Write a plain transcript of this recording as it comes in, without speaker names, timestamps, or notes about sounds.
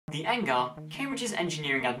The ENGAA, Cambridge's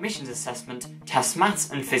Engineering Admissions Assessment, tests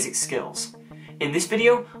maths and physics skills. In this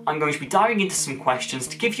video, I'm going to be diving into some questions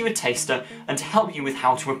to give you a taster and to help you with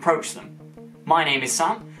how to approach them. My name is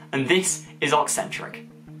Sam, and this is Oxcentric.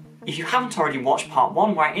 If you haven't already watched part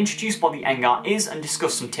 1 where I introduce what the ENGAA is and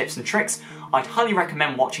discuss some tips and tricks, I'd highly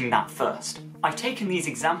recommend watching that first. I've taken these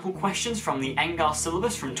example questions from the ENGAA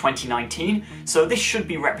syllabus from 2019, so this should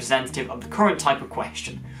be representative of the current type of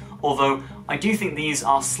question, although I do think these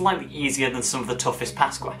are slightly easier than some of the toughest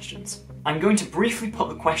past questions. I'm going to briefly put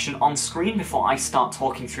the question on screen before I start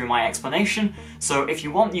talking through my explanation, so if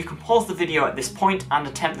you want you can pause the video at this point and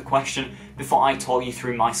attempt the question before I talk you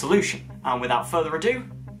through my solution. And without further ado,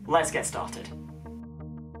 let's get started.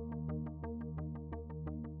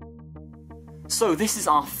 So this is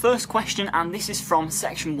our first question, and this is from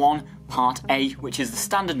section 1, part A, which is the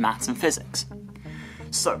standard maths and physics.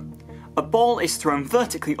 So, a ball is thrown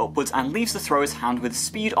vertically upwards and leaves the thrower's hand with a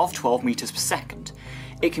speed of 12 meters per second.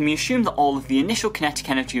 It can be assumed that all of the initial kinetic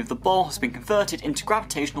energy of the ball has been converted into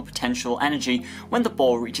gravitational potential energy when the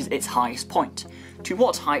ball reaches its highest point. To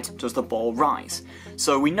what height does the ball rise?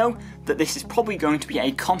 So we know that this is probably going to be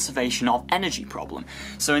a conservation of energy problem.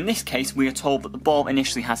 So in this case we are told that the ball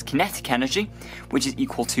initially has kinetic energy, which is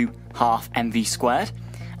equal to half mv squared,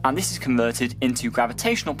 and this is converted into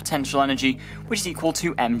gravitational potential energy, which is equal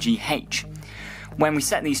to mgh. When we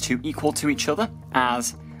set these two equal to each other,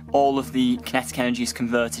 as all of the kinetic energy is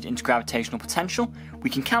converted into gravitational potential, we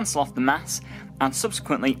can cancel off the mass, and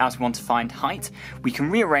subsequently, as we want to find height, we can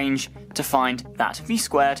rearrange to find that v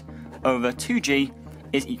squared over 2g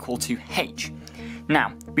is equal to h.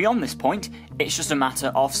 Now, beyond this point, it's just a matter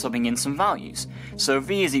of subbing in some values. So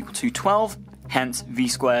v is equal to 12, hence v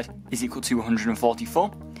squared is equal to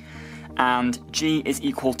 144, and g is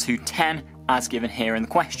equal to 10 as given here in the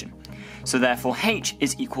question. So therefore h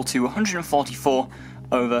is equal to 144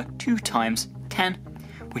 over 2 times 10,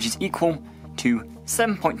 which is equal to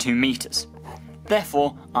 7.2 meters.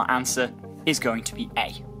 Therefore, our answer is going to be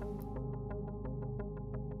A.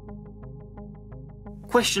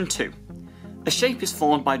 Question 2. A shape is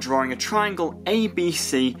formed by drawing a triangle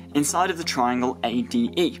ABC inside of the triangle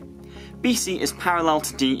ADE. BC is parallel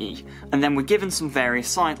to DE, and then we're given some various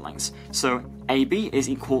side lengths. So AB is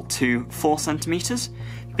equal to 4 centimeters,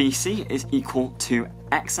 BC is equal to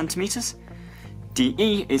x centimeters,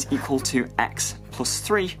 DE is equal to x plus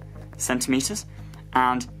 3 centimeters,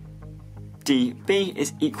 and DB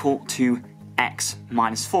is equal to x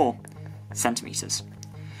minus 4 centimeters.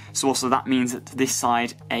 So also that means that this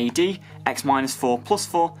side AD, x minus 4 plus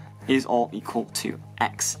 4 is all equal to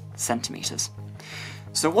x centimeters.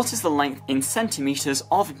 So what is the length in centimeters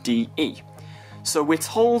of DE? So we're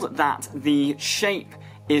told that the shape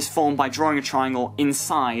is formed by drawing a triangle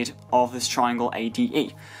inside of this triangle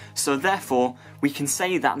ADE. So therefore, we can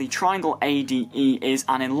say that the triangle ADE is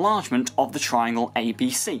an enlargement of the triangle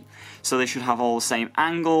ABC. So they should have all the same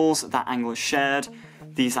angles, that angle is shared,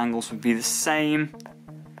 these angles would be the same,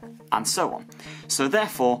 and so on. So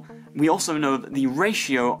therefore, we also know that the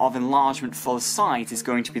ratio of enlargement for the sides is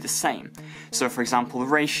going to be the same. So for example, the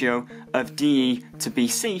ratio of DE to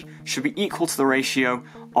BC should be equal to the ratio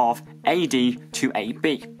of AD to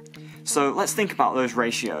AB. So let's think about those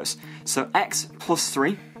ratios. So x plus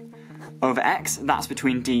 3 over x, that's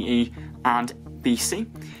between DE and BC,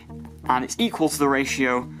 and it's equal to the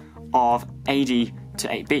ratio of AD to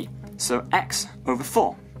AB. So x over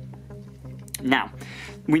 4. Now,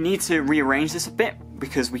 we need to rearrange this a bit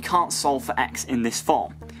because we can't solve for x in this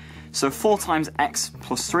form. So 4 times x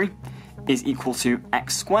plus 3 is equal to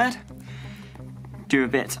x squared. Do a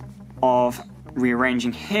bit of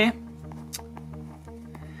rearranging here.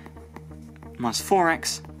 Minus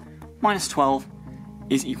 4x minus 12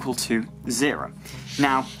 is equal to 0.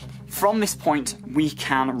 Now, from this point, we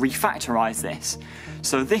can refactorize this.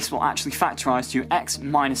 So this will actually factorize to x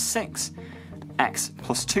minus 6, x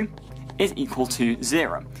plus 2 is equal to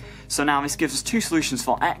 0. So now this gives us two solutions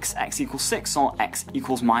for x equals 6 or x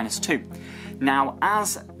equals minus 2. Now,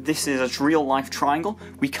 as this is a real-life triangle,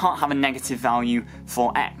 we can't have a negative value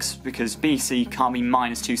for x, because BC can't be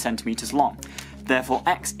minus 2 centimeters long. Therefore,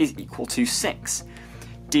 x is equal to 6.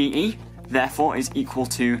 DE, therefore, is equal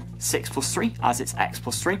to 6 plus 3, as it's x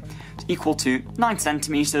plus 3, is equal to 9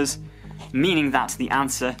 centimeters, meaning that the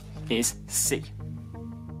answer is C.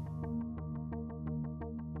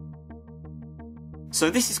 So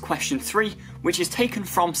this is question 3, which is taken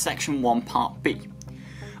from section 1, part B.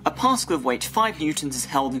 A particle of weight 5 newtons is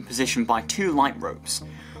held in position by 2 light ropes.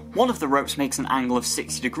 One of the ropes makes an angle of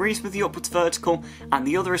 60 degrees with the upwards vertical, and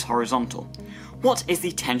the other is horizontal. What is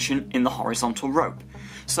the tension in the horizontal rope?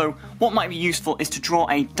 So what might be useful is to draw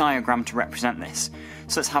a diagram to represent this.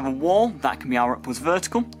 So let's have a wall, that can be our upwards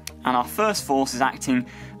vertical, and our first force is acting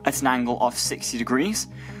at an angle of 60 degrees.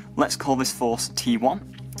 Let's call this force T1.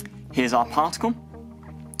 Here's our particle,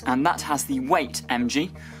 and that has the weight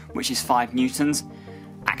mg, which is 5 newtons,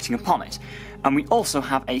 acting upon it. And we also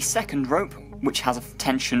have a second rope, which has a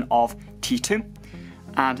tension of T2,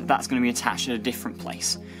 and that's going to be attached at a different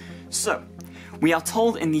place. So, we are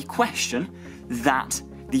told in the question that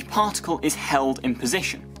the particle is held in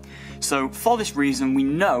position. So, for this reason, we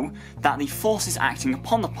know that the forces acting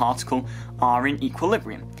upon the particle are in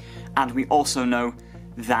equilibrium, and we also know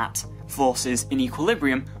that forces in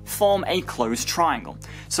equilibrium form a closed triangle.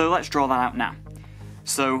 So let's draw that out now.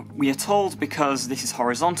 So we are told, because this is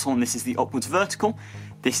horizontal and this is the upwards vertical,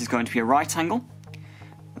 this is going to be a right angle.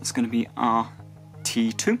 That's going to be our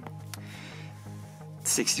T2,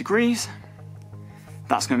 60 degrees.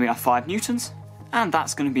 That's going to be our 5 newtons, and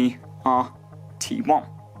that's going to be our T1.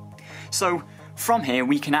 So from here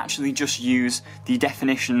we can actually just use the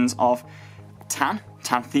definitions of tan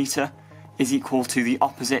theta is equal to the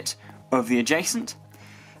opposite of the adjacent.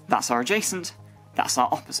 That's our adjacent, that's our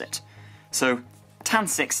opposite. So tan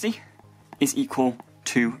 60 is equal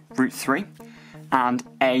to root 3, and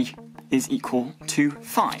A is equal to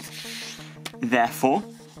 5. Therefore,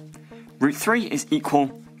 root 3 is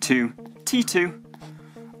equal to T2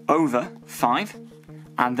 over 5,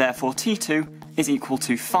 and therefore T2 is equal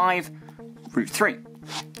to 5 root 3.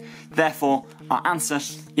 Therefore, our answer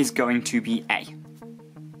is going to be A.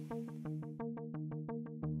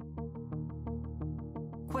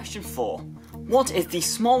 Question 4. What is the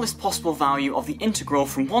smallest possible value of the integral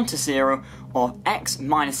from 1 to 0 of x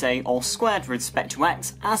minus a all squared with respect to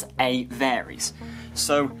x as a varies?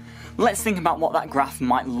 So let's think about what that graph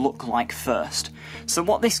might look like first. So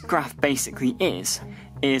what this graph basically is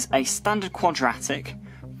a standard quadratic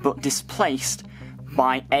but displaced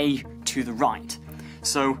by a to the right.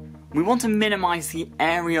 So we want to minimise the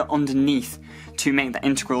area underneath to make the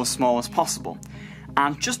integral as small as possible.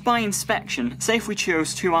 And just by inspection, say if we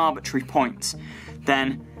chose 2 arbitrary points,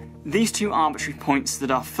 then these 2 arbitrary points that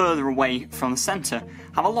are further away from the centre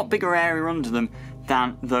have a lot bigger area under them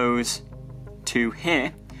than those 2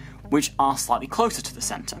 here, which are slightly closer to the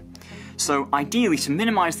centre. So ideally, to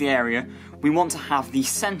minimise the area, we want to have the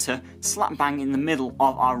centre slap bang in the middle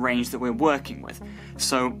of our range that we're working with.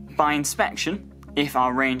 So by inspection, if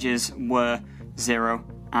our ranges were 0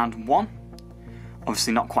 and 1,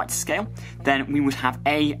 obviously not quite to scale, then we would have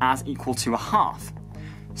a as equal to a half.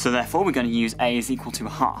 So therefore we're going to use a is equal to a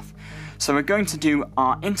half. So we're going to do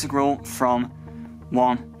our integral from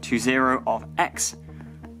 1 to 0 of x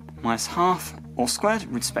minus half all squared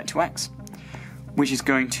with respect to x, which is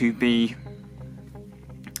going to be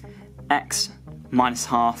x minus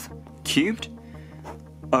half cubed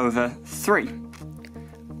over 3.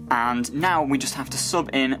 And now we just have to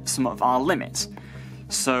sub in some of our limits.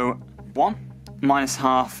 So 1 minus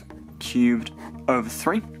half cubed over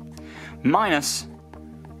 3 minus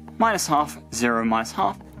half, 0 minus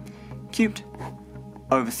half cubed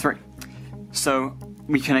over 3. So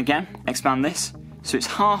we can again expand this. So it's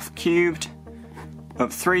half cubed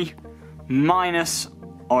over 3 minus,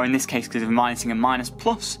 or in this case because of minusing a minus,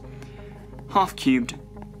 plus half cubed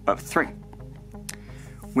over 3,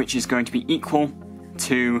 which is going to be equal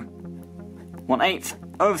to 1/8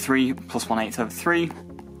 over 3 plus 1/8 over 3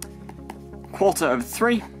 quarter over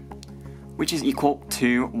 3, which is equal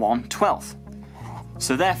to 1/12.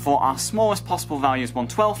 So therefore our smallest possible value is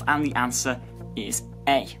 1/12, and the answer is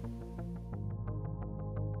A.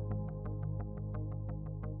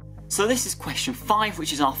 So this is question 5,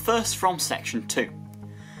 which is our first from section 2.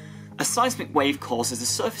 A seismic wave causes the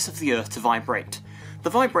surface of the Earth to vibrate. The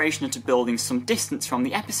vibration at a building some distance from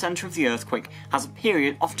the epicentre of the earthquake has a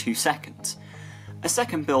period of 2 seconds. A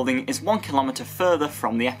second building is 1 kilometre further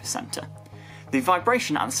from the epicentre. The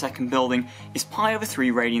vibration at the second building is pi over 3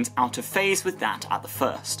 radians out of phase with that at the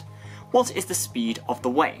first. What is the speed of the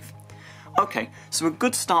wave? Okay, so a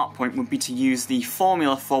good start point would be to use the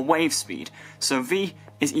formula for wave speed. So v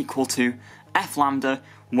is equal to f lambda,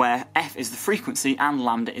 where f is the frequency and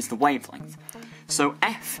lambda is the wavelength. So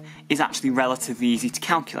f is actually relatively easy to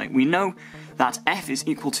calculate. We know that f is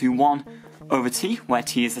equal to 1 over t, where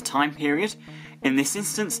t is the time period. In this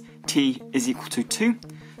instance, t is equal to 2,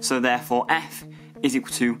 so therefore f is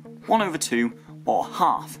equal to 1 over 2, or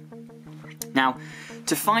half. Now,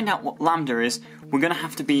 to find out what lambda is, we're going to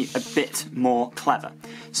have to be a bit more clever.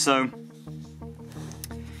 So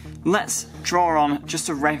let's draw on just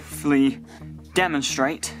to roughly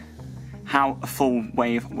demonstrate how a full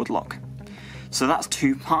wave would look. So that's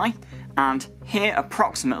 2 pi, and here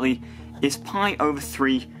approximately is pi over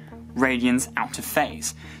 3 radians out of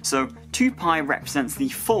phase. So 2 pi represents the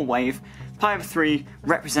full wave, pi over 3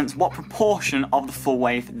 represents what proportion of the full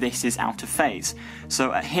wave this is out of phase.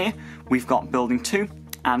 So at here we've got building 2,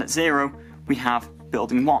 and at 0 we have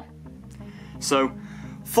building 1. So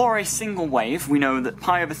for a single wave we know that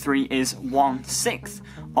pi over 3 is 1/6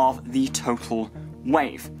 of the total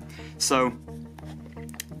wave. So,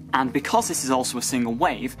 and because this is also a single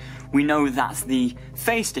wave, we know that the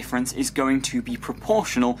phase difference is going to be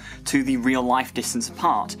proportional to the real life distance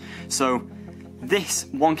apart. So this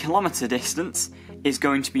 1 kilometre distance is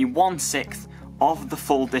going to be 1/6 of the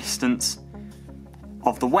full distance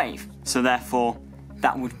of the wave. So therefore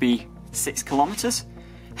that would be 6 kilometres.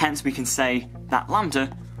 Hence we can say that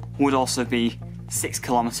lambda would also be 6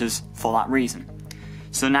 kilometres for that reason.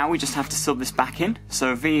 So now we just have to sub this back in.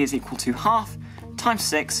 So v is equal to half times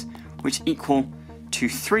 6, which equal to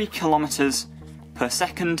 3 kilometres per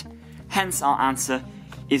second. Hence our answer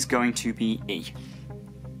is going to be E.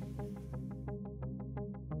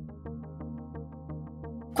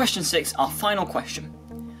 Question 6, our final question.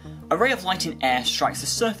 A ray of light in air strikes the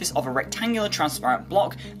surface of a rectangular transparent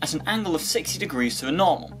block at an angle of 60 degrees to the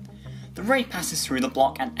normal. The ray passes through the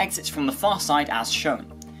block and exits from the far side as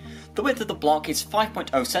shown. The width of the block is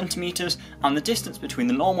 5.0 centimeters, and the distance between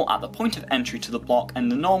the normal at the point of entry to the block and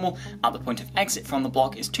the normal at the point of exit from the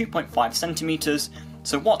block is 2.5 centimeters.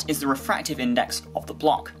 So what is the refractive index of the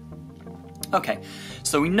block? Okay,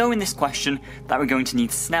 so we know in this question that we're going to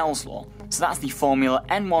need Snell's law. So that's the formula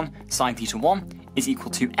n1 sine theta 1 is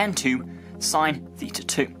equal to n2 sine theta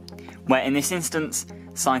 2, where in this instance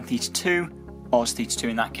sine theta 2, or theta 2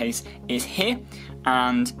 in that case, is here,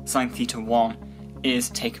 and sine theta 1 is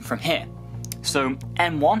taken from here. So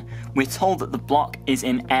n1, we're told that the block is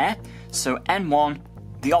in air, so n1,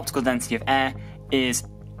 the optical density of air, is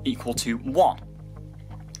equal to 1.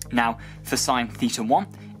 Now for sine theta 1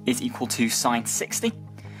 is equal to sine 60,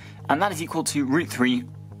 and that is equal to root 3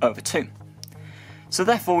 over 2. So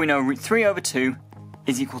therefore we know root 3 over 2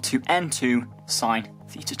 is equal to n2 sine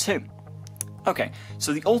theta 2. Okay,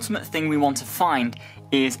 so the ultimate thing we want to find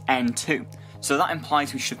is n2. So that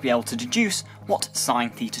implies we should be able to deduce what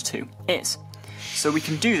sine theta 2 is. So we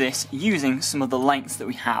can do this using some of the lengths that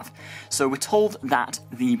we have. So we're told that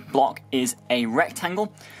the block is a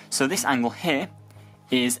rectangle, so this angle here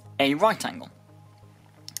is a right angle.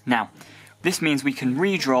 Now, this means we can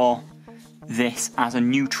redraw this as a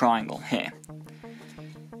new triangle here.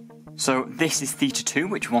 So this is theta 2,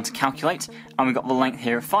 which we want to calculate, and we've got the length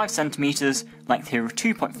here of 5 centimeters, length here of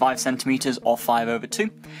 2.5 centimeters, or 5 over 2,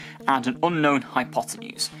 and an unknown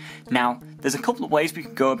hypotenuse. Now, there's a couple of ways we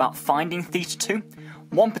could go about finding theta 2.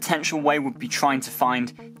 One potential way would be trying to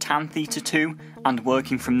find tan theta 2 and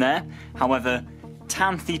working from there. However,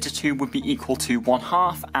 tan theta 2 would be equal to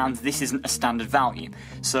 1/2, and this isn't a standard value,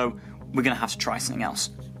 so we're going to have to try something else.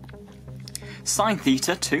 Sine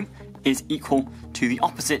theta 2 is equal to the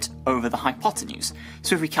opposite over the hypotenuse.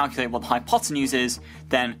 So if we calculate what the hypotenuse is,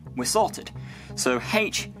 then we're sorted. So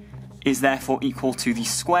h is therefore equal to the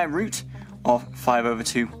square root of 5 over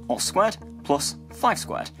 2 all squared plus 5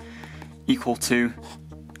 squared, equal to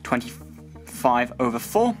 25 over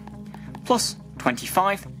 4 plus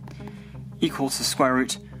 25, equal to the square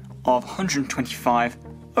root of 125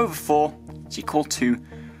 over 4 is equal to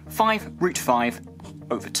 5 root 5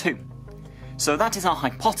 over 2. So that is our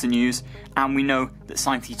hypotenuse, and we know that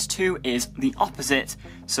sine theta 2 is the opposite,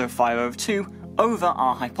 so 5 over 2 over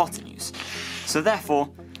our hypotenuse. So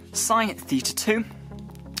therefore, sine theta 2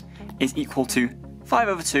 is equal to 5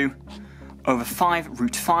 over 2 over 5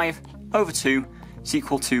 root 5 over 2 is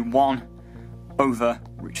equal to 1 over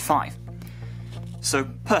root 5. So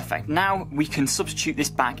perfect, now we can substitute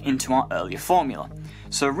this back into our earlier formula.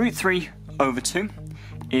 So root 3 over 2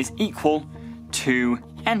 is equal to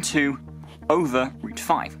n2 over root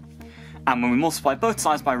 5. And when we multiply both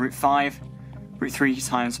sides by root 5, root 3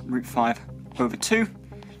 times root 5 over 2,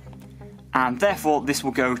 and therefore this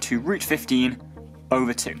will go to root 15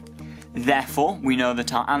 over 2. Therefore, we know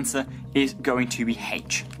that our answer is going to be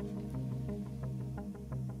H.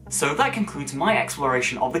 So that concludes my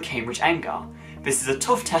exploration of the Cambridge ENGAA. This is a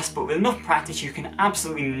tough test, but with enough practice you can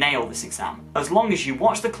absolutely nail this exam. As long as you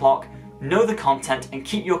watch the clock, know the content, and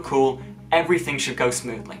keep your cool, everything should go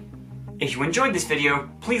smoothly. If you enjoyed this video,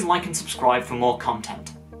 please like and subscribe for more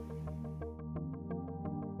content.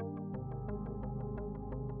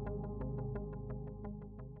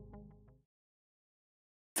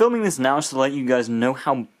 Filming this now just to let you guys know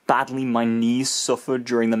how badly my knees suffered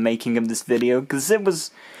during the making of this video, because it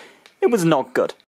was not good.